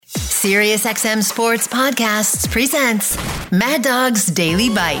SiriusXM Sports Podcasts presents Mad Dog's Daily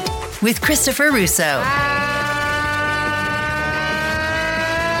Bite with Christopher Russo.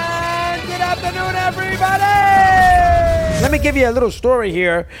 Good afternoon, everybody! Let me give you a little story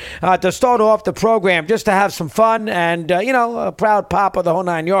here to start off the program, just to have some fun and, a proud pop of the whole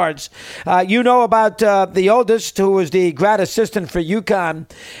 9 yards. You know about the oldest, who was the grad assistant for UConn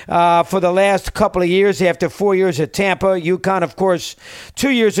for the last couple of years after 4 years at Tampa. UConn, of course,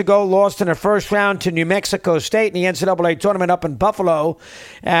 2 years ago lost in the first round to New Mexico State in the NCAA tournament up in Buffalo.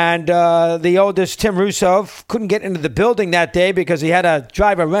 And the oldest, Tim Russo, couldn't get into the building that day because he had to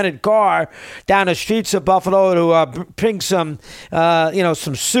drive a rented car down the streets of Buffalo to bring some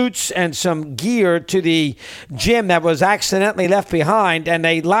suits and some gear to the gym that was accidentally left behind, and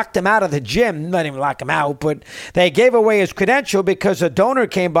they locked him out of the gym. Not even lock him out, but they gave away his credential because a donor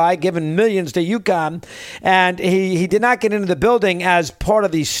came by giving millions to UConn, and he did not get into the building as part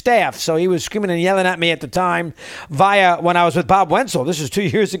of the staff. So he was screaming and yelling at me at the time when I was with Bob Wenzel. This was 2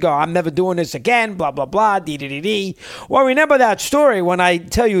 years ago. I'm never doing this again, blah, blah, blah, dee. Well, remember that story when I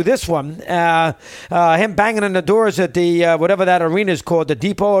tell you this one. Him banging on the doors at the whatever that arena is called, the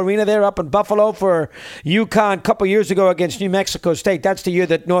Depot Arena there up in Buffalo for UConn a couple years ago against New Mexico State. That's the year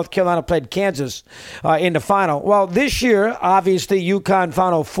that North Carolina played Kansas in the final. Well, this year, obviously, UConn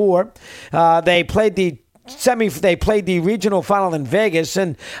Final Four. They played the regional final in Vegas,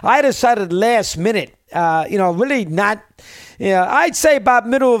 and I decided last minute, really not. Yeah, I'd say about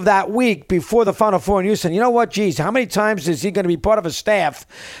middle of that week before the Final Four in Houston, you know what, geez, how many times is he going to be part of a staff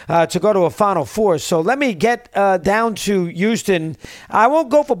to go to a Final Four? So let me get down to Houston. I won't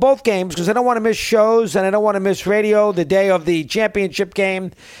go for both games because I don't want to miss shows and I don't want to miss radio the day of the championship game.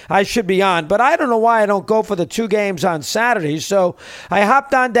 I should be on, but I don't know why I don't go for the two games on Saturday. So I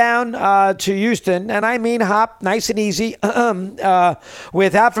hopped on down to Houston, and I mean hop, nice and easy,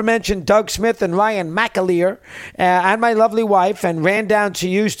 with aforementioned Doug Smith and Ryan McAleer and my lovely wife, and ran down to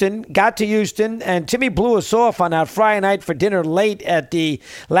Houston, got to Houston, and Timmy blew us off on our Friday night for dinner late at the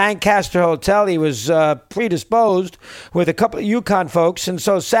Lancaster Hotel. He was predisposed with a couple of UConn folks, and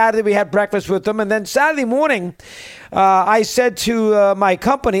so Saturday we had breakfast with them, and then Saturday morning I said to my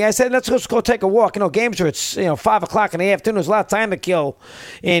company, I said, let's go take a walk. Games are at 5 o'clock in the afternoon. There's a lot of time to kill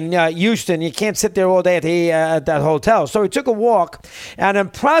in Houston. You can't sit there all day at that hotel. So we took a walk, and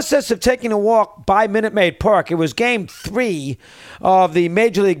in process of taking a walk by Minute Maid Park, it was game 3 of the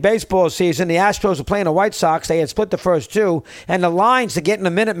Major League Baseball season. The Astros were playing the White Sox. They had split the first two, and the lines to get in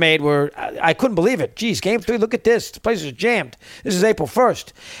the Minute Maid were, I couldn't believe it. Geez, game 3, look at this. The place is jammed. This is April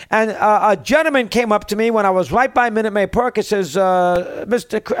 1st. And a gentleman came up to me when I was right by Minute Maid Park. It says, whether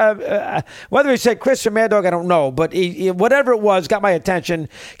he said Chris or Mad Dog, I don't know, but whatever it was got my attention.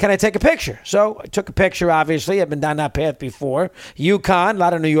 Can I take a picture? So I took a picture, obviously. I've been down that path before. UConn, a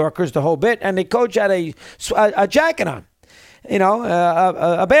lot of New Yorkers, the whole bit. And the coach had a jacket on.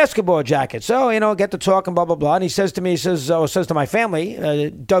 A basketball jacket. So, get to talking, blah, blah, blah. And he says to me, says to my family,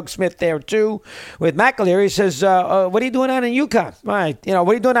 Doug Smith there too, with McAleer, he says, what are you doing out in UConn? Right. What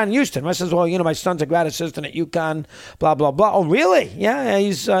are you doing out in Houston? I says, well, my son's a grad assistant at UConn, blah, blah, blah. Oh, really? Yeah,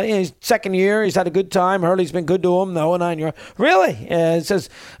 he's second year. He's had a good time. Hurley's been good to him, the whole 9 years. Really? It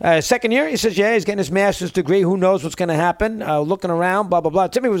says, second year? He says, yeah, he's getting his master's degree. Who knows what's going to happen? Looking around, blah, blah, blah.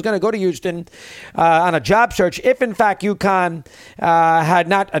 Timmy was going to go to Houston on a job search if, in fact, UConn had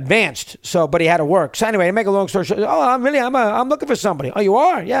not advanced, but he had to work. So anyway, to make a long story short, I'm looking for somebody. Oh, you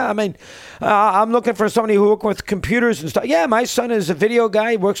are? Yeah, I'm looking for somebody who works with computers and stuff. Yeah, my son is a video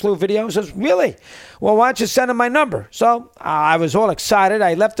guy. He works with video. He says, really? Well, why don't you send him my number? So I was all excited.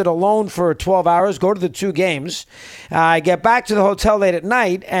 I left it alone for 12 hours, go to the two games. I get back to the hotel late at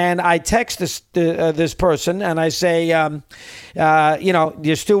night, and I text this person, and I say,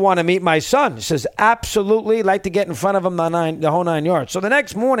 you still want to meet my son? He says, absolutely. Like to get in front of him the whole 9 yards. So the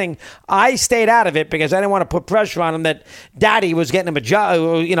next morning, I stayed out of it because I didn't want to put pressure on him that daddy was getting him a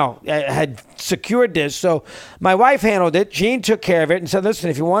job, had secured this. So my wife handled it. Jean took care of it and said, listen,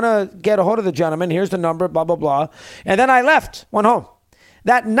 if you want to get a hold of the gentleman, here's the number, blah, blah, blah. And then I left, went home.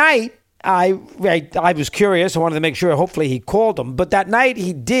 That night, I was curious. I wanted to make sure, hopefully, he called him. But that night,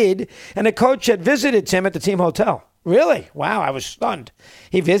 he did. And the coach had visited him at the team hotel. Really? Wow, I was stunned.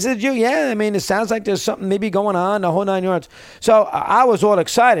 He visited you? Yeah, it sounds like there's something maybe going on, the whole 9 yards. So I was all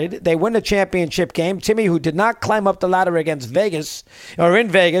excited. They win the championship game. Timmy, who did not climb up the ladder against Vegas, or in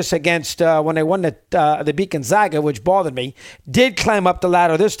Vegas against when they won the beat Gonzaga, which bothered me, did climb up the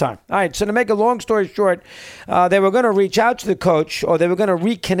ladder this time. All right, so to make a long story short, they were going to reach out to the coach, or they were going to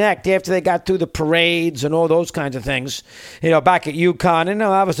reconnect after they got through the parades and all those kinds of things, back at UConn. And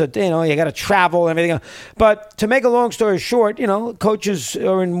I was you got to travel and everything. But to make a long story short, coaches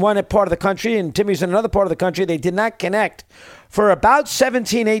are in one part of the country and Timmy's in another part of the country. They did not connect for about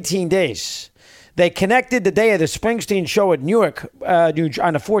 17, 18 days. They connected the day of the Springsteen show at Newark on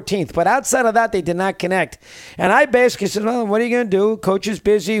the 14th. But outside of that, they did not connect. And I basically said, well, what are you going to do? Coach is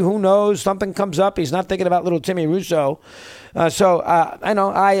busy. Who knows? Something comes up. He's not thinking about little Timmy Russo. I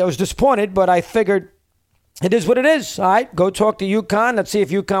know I was disappointed, but I figured it is what it is. All right, go talk to UCONN. Let's see if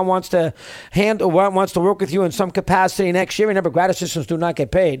UCONN wants to work with you in some capacity next year. Remember, grad assistants do not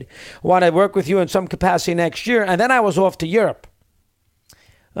get paid. Want to work with you in some capacity next year. And then I was off to Europe,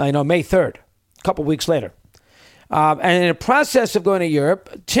 May 3rd. A couple weeks later. And in the process of going to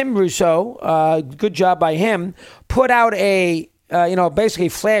Europe, Tim Russo, good job by him, put out basically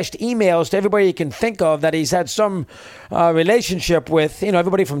flashed emails to everybody you can think of that he's had some relationship with,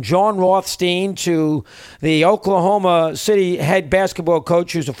 everybody from John Rothstein to the Oklahoma City head basketball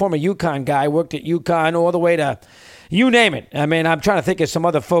coach who's a former UConn guy, worked at UConn, all the way to you name it. I mean, I'm trying to think of some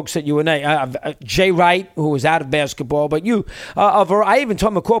other folks that you would know. Jay Wright, who was out of basketball, but I even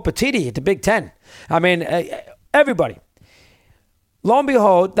told McCall Petiti at the Big Ten. I mean, everybody. Lo and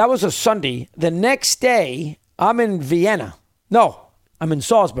behold, that was a Sunday. The next day, I'm in Vienna. No, I'm in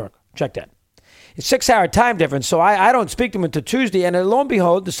Salzburg. Check that. It's 6-hour time difference, so I don't speak to him until Tuesday. And lo and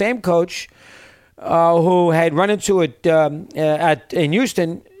behold, the same coach who had run into it in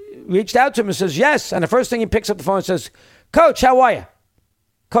Houston reached out to him and says, yes. And the first thing he picks up the phone and says, Coach, how are you?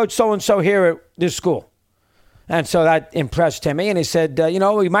 Coach so-and-so here at this school. And so that impressed Timmy. And he said,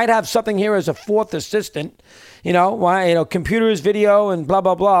 we might have something here as a fourth assistant, computers, video, and blah,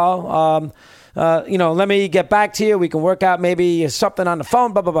 blah, blah. Let me get back to you. We can work out maybe something on the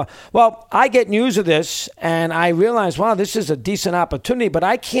phone, blah, blah, blah. Well, I get news of this, and I realize, wow, this is a decent opportunity, but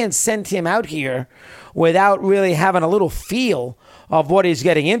I can't send him out here without really having a little feel of what he's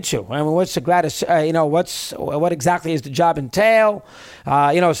getting into. I mean, what's the what exactly is the job entail?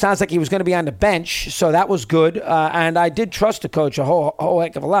 It sounds like he was going to be on the bench, so that was good. And I did trust the coach a whole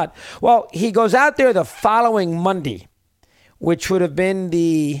heck of a lot. Well, he goes out there the following Monday, which would have been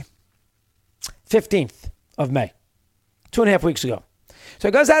the 15th of May, 2.5 weeks ago. So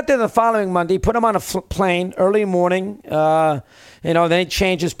he goes out there the following Monday, put him on a plane early morning, then he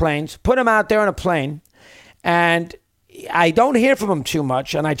changes planes, put him out there on a plane, and I don't hear from him too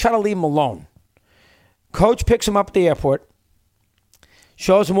much, and I try to leave him alone. Coach picks him up at the airport,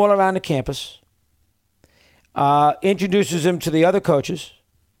 shows him all around the campus, introduces him to the other coaches,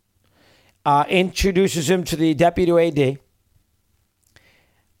 introduces him to the deputy AD.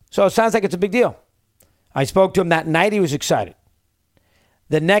 So it sounds like it's a big deal. I spoke to him that night. He was excited.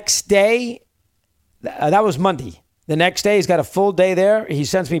 The next day, that was Monday. The next day, he's got a full day there. He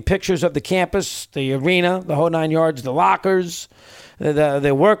sends me pictures of the campus, the arena, the whole 9 yards, the lockers,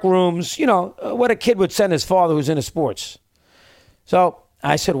 the workrooms, what a kid would send his father who's into sports. So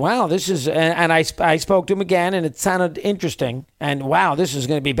I said, wow, this is, and I spoke to him again, and it sounded interesting. And wow, this is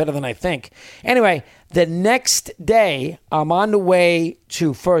going to be better than I think. Anyway, the next day, I'm on the way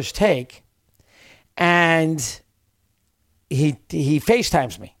to First Take, and he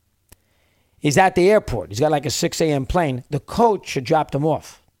FaceTimes me. He's at the airport. He's got like a 6 a.m. plane. The coach had dropped him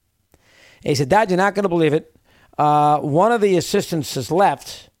off. He said, Dad, you're not going to believe it. One of the assistants has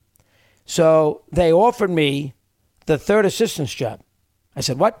left, so they offered me the third assistant's job. I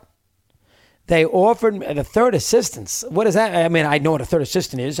said, what? They offered me the third assistants. What is that? I mean, I know what a third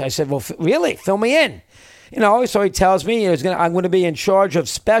assistant is. I said, well, really? Fill me in. So he tells me I'm going to be in charge of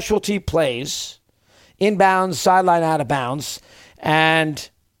specialty plays, inbounds, sideline, out of bounds, and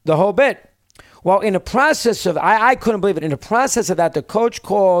the whole bit. Well, in the process of, I couldn't believe it. In the process of that, the coach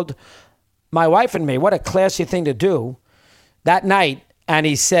called my wife and me. What a classy thing to do that night. And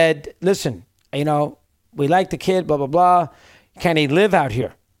he said, listen, we like the kid, blah, blah, blah. Can he live out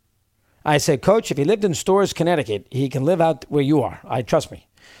here? I said, Coach, if he lived in Storrs, Connecticut, he can live out where you are. Trust me.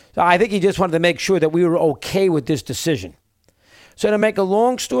 So I think he just wanted to make sure that we were okay with this decision. So to make a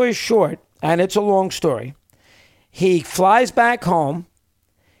long story short, and it's a long story, he flies back home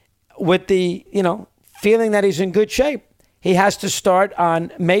with the, feeling that he's in good shape. He has to start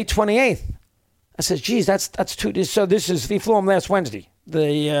on May 28th. I said, geez, that's too, so he flew home last Wednesday.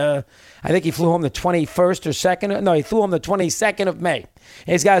 I think he flew home the 21st or 2nd. No, he flew home the 22nd of May. And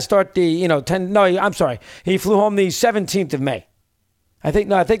he's got to start he flew home the 17th of May. I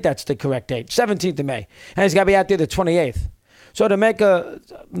think that's the correct date, 17th of May. And he's got to be out there the 28th. So to make a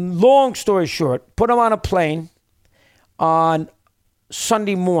long story short, put him on a plane on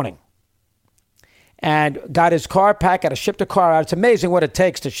Sunday morning and got his car packed, got to ship the car out. It's amazing what it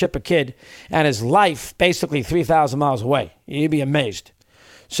takes to ship a kid and his life basically 3,000 miles away. You'd be amazed.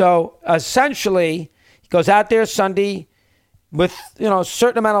 So essentially, Goes out there Sunday with, a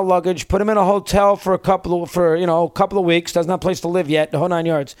certain amount of luggage, put him in a hotel for a couple of weeks, doesn't have a place to live yet, the whole 9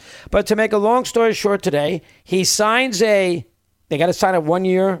 yards. But to make a long story short today, he signs they got to sign a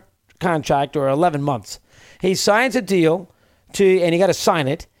 1-year contract or 11 months. He signs a deal and he got to sign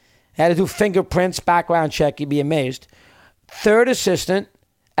it. Had to do fingerprints, background check, you'd be amazed. Third assistant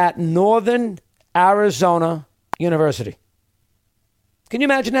at Northern Arizona University. Can you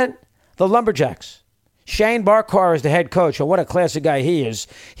imagine that? The Lumberjacks. Shane Barkar is the head coach. Oh, what a classic guy he is.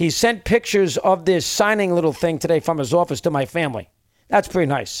 He sent pictures of this signing little thing today from his office to my family. That's pretty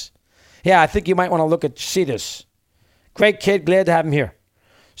nice. Yeah, I think you might want to see this. Great kid. Glad to have him here.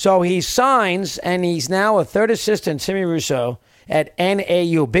 So he signs, and he's now a third assistant, Tim Russo, at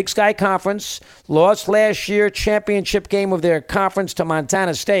NAU. Big Sky Conference. Lost last year, championship game of their conference to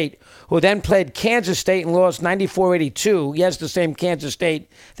Montana State, who then played Kansas State and lost 94-82. Yes, the same Kansas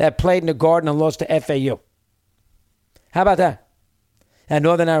State that played in the Garden and lost to FAU. How about that? At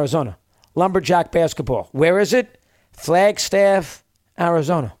Northern Arizona. Lumberjack basketball. Where is it? Flagstaff,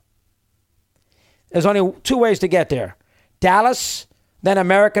 Arizona. There's only 2 ways to get there. Dallas, then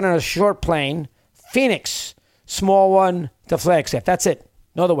American on a short plane. Phoenix, small one to Flagstaff. That's it.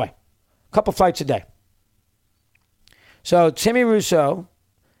 No other way. A couple flights a day. So Timmy Russo,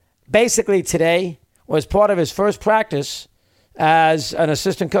 basically today, was part of his first practice as an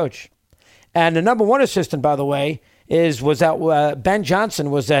assistant coach. And the number 1 assistant, by the way, Ben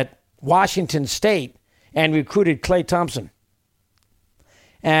Johnson was at Washington State and recruited Klay Thompson.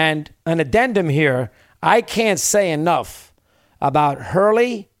 And an addendum here, I can't say enough about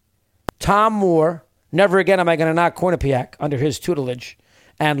Hurley, Tom Moore, never again am I going to knock Quinnipiac under his tutelage,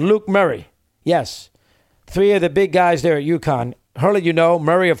 and Luke Murray. Yes, 3 of the big guys there at UConn. Hurley,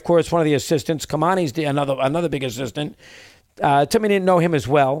 Murray, of course, one of the assistants. Kamani's another big assistant. Timmy didn't know him as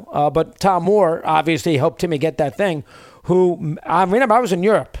well, but Tom Moore obviously helped Timmy get that thing. Who, I remember I was in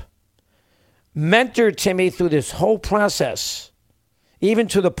Europe, mentored Timmy through this whole process, even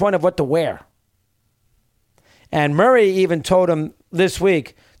to the point of what to wear. And Murray even told him this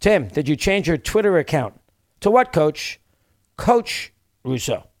week, Tim, did you change your Twitter account? To what, Coach? Coach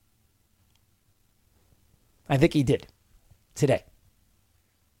Russo. I think he did today.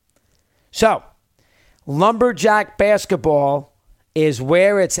 So, Lumberjack basketball is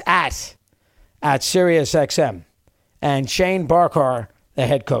where it's at SiriusXM. And Shane Barkar, the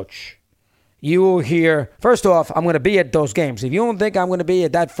head coach. You will hear, first off, I'm going to be at those games. If you don't think I'm going to be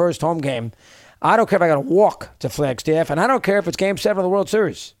at that first home game, I don't care if I got to walk to Flagstaff, and I don't care if it's Game 7 of the World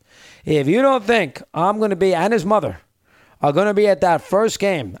Series. If you don't think I'm going to be, and his mother, are going to be at that first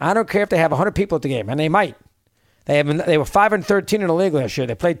game, I don't care if they have 100 people at the game, and they might. They were 5-13 in the league last year.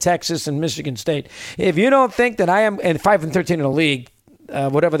 They played Texas and Michigan State. If you don't think that I am, and 5-13 in the league,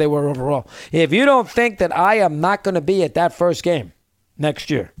 whatever they were overall, if you don't think that I am not going to be at that first game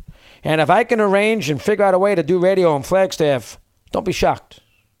next year, and if I can arrange and figure out a way to do radio in Flagstaff, don't be shocked.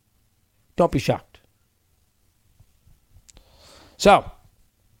 Don't be shocked. So,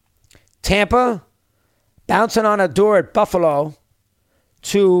 Tampa bouncing on a door at Buffalo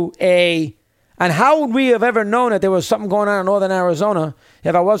and how would we have ever known that there was something going on in Northern Arizona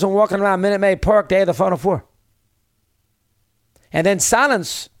if I wasn't walking around Minute Maid Park day of the Final Four? And then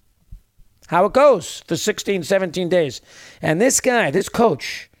silence, how it goes for 16, 17 days. And this guy, this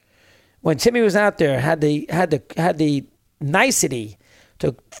coach, when Timmy was out there, had the nicety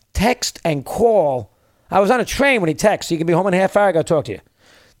to text and call. I was on a train when he texted. You can be home in a half hour, I got to talk to you.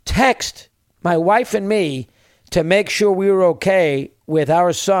 Text my wife and me to make sure we were okay with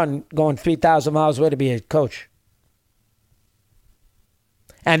our son going 3,000 miles away to be a coach.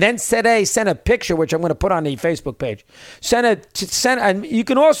 And then today sent a picture, which I'm going to put on the Facebook page. And you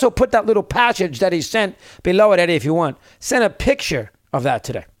can also put that little passage that he sent below it, Eddie, if you want. Send a picture of that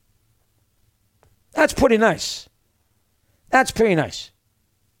today. That's pretty nice. That's pretty nice.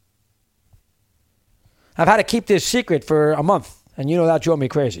 I've had to keep this secret for a month, and that drove me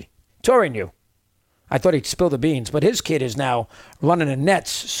crazy. Torrey knew. I thought he'd spill the beans, but his kid is now running the nets,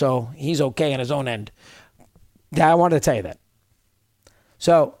 so he's okay on his own end. I wanted to tell you that.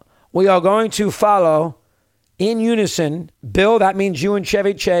 So we are going to follow in unison. Bill, that means you and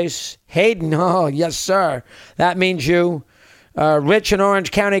Chevy Chase. Hayden, oh, yes, sir. That means you. Rich in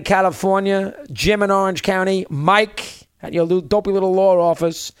Orange County, California. Jim in Orange County. Mike at your dopey little law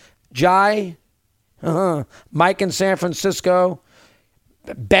office. Jai. Mike in San Francisco.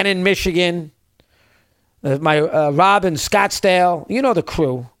 Ben in Michigan. Rob in Scottsdale. You know the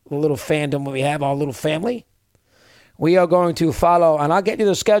crew. The little fandom we have, our little family. We are going to follow, and I'll get you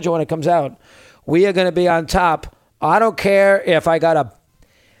the schedule when it comes out. We are going to be on top. I don't care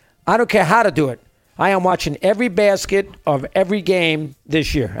how to do it. I am watching every basket of every game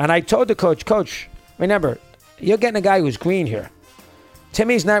this year. And I told the coach, remember, you're getting a guy who's green here.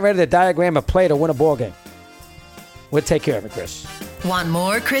 Timmy's not ready to diagram a play to win a ball game. We'll take care of it, Chris. Want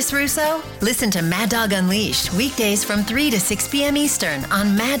more Chris Russo? Listen to Mad Dog Unleashed weekdays from 3 to 6 p.m. Eastern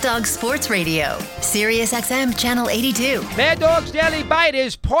on Mad Dog Sports Radio, Sirius XM Channel 82. Mad Dog's Daily Bite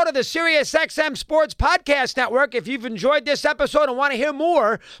is part of the Sirius XM Sports Podcast Network. If you've enjoyed this episode and want to hear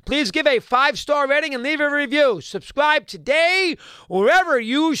more, please give a 5-star rating and leave a review. Subscribe today wherever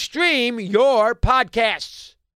you stream your podcasts.